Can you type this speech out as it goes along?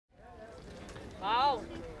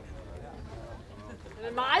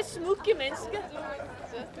er meget smukke mennesker.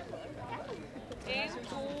 1,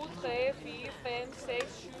 2, 3, 4, 5, 6,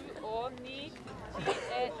 7, 8, 9, 10,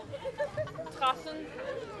 11, 13.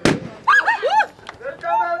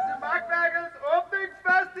 Velkommen til Makværkets Åbnings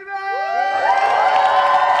Festival!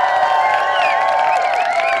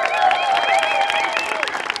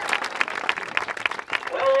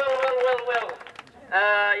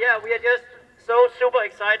 Yeah, we are just so super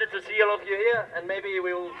excited to see all of you here, and maybe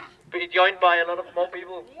we will be joined by a lot of more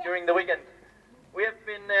people during the weekend. We have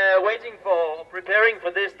been waiting for, preparing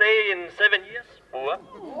for this day in 7 years.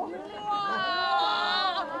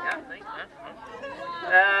 Yeah, thanks.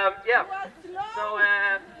 Yeah, so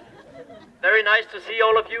very nice to see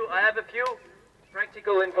all of you. I have a few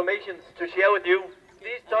practical information to share with you.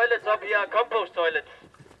 These toilets up here are compost toilets.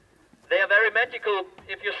 They are very magical.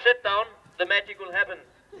 If you sit down, the magic will happen.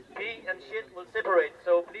 Pee and shit will separate,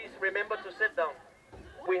 so please remember to sit down.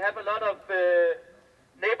 We have a lot of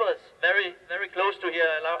neighbors very, very close to here,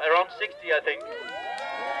 around 60 I think.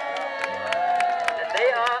 And they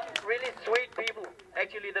are really sweet people.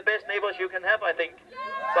 Actually the best neighbors you can have, I think.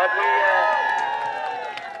 But we...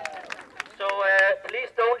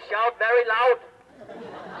 please don't shout very loud.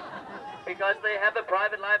 Because they have a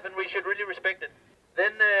private life and we should really respect it.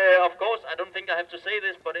 Then, of course, I don't think I have to say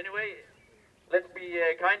this, but anyway, let's be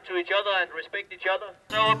kind to each other and respect each other.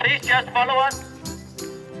 So please just follow us.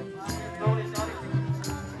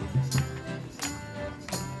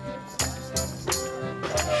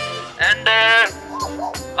 And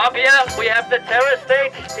up here we have the terrace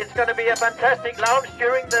stage. It's going to be a fantastic lounge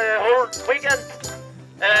during the whole weekend.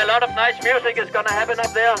 A lot of nice music is going to happen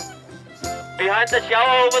up there. Behind the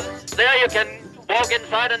shower over there you can walk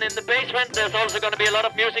inside, and in the basement there's also going to be a lot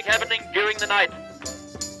of music happening during the night.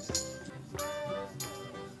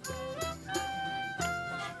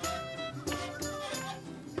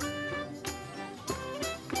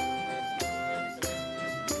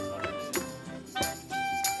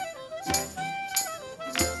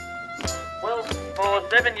 Well, for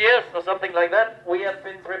 7 years or something like that, we have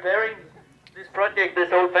been preparing this project, this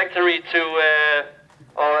whole factory to,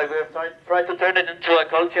 we have tried to turn it into a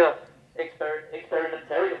culture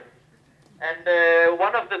experimentarium. And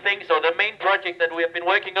one of the things, or the main project that we have been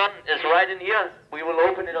working on is right in here. We will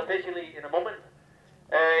open it officially in a moment.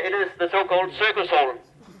 It is the so-called circus hall.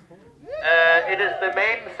 It is the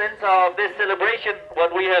main center of this celebration,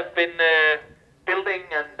 what we have been building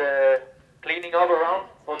and cleaning up around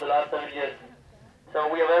for the last 7 years. So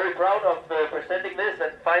we are very proud of presenting this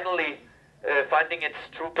and finally finding its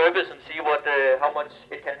true purpose and see what, how much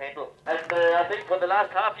it can handle. And I think for the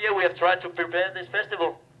last half year we have tried to prepare this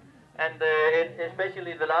festival, and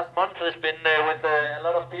especially the last month has been with a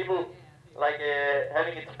lot of people, like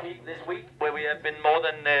having its peak this week, where we have been more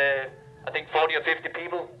than I think 40 or 50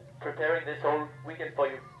 people preparing this whole weekend for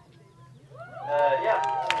you. Yeah.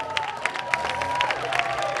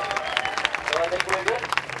 So I think we're good.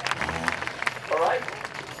 All right.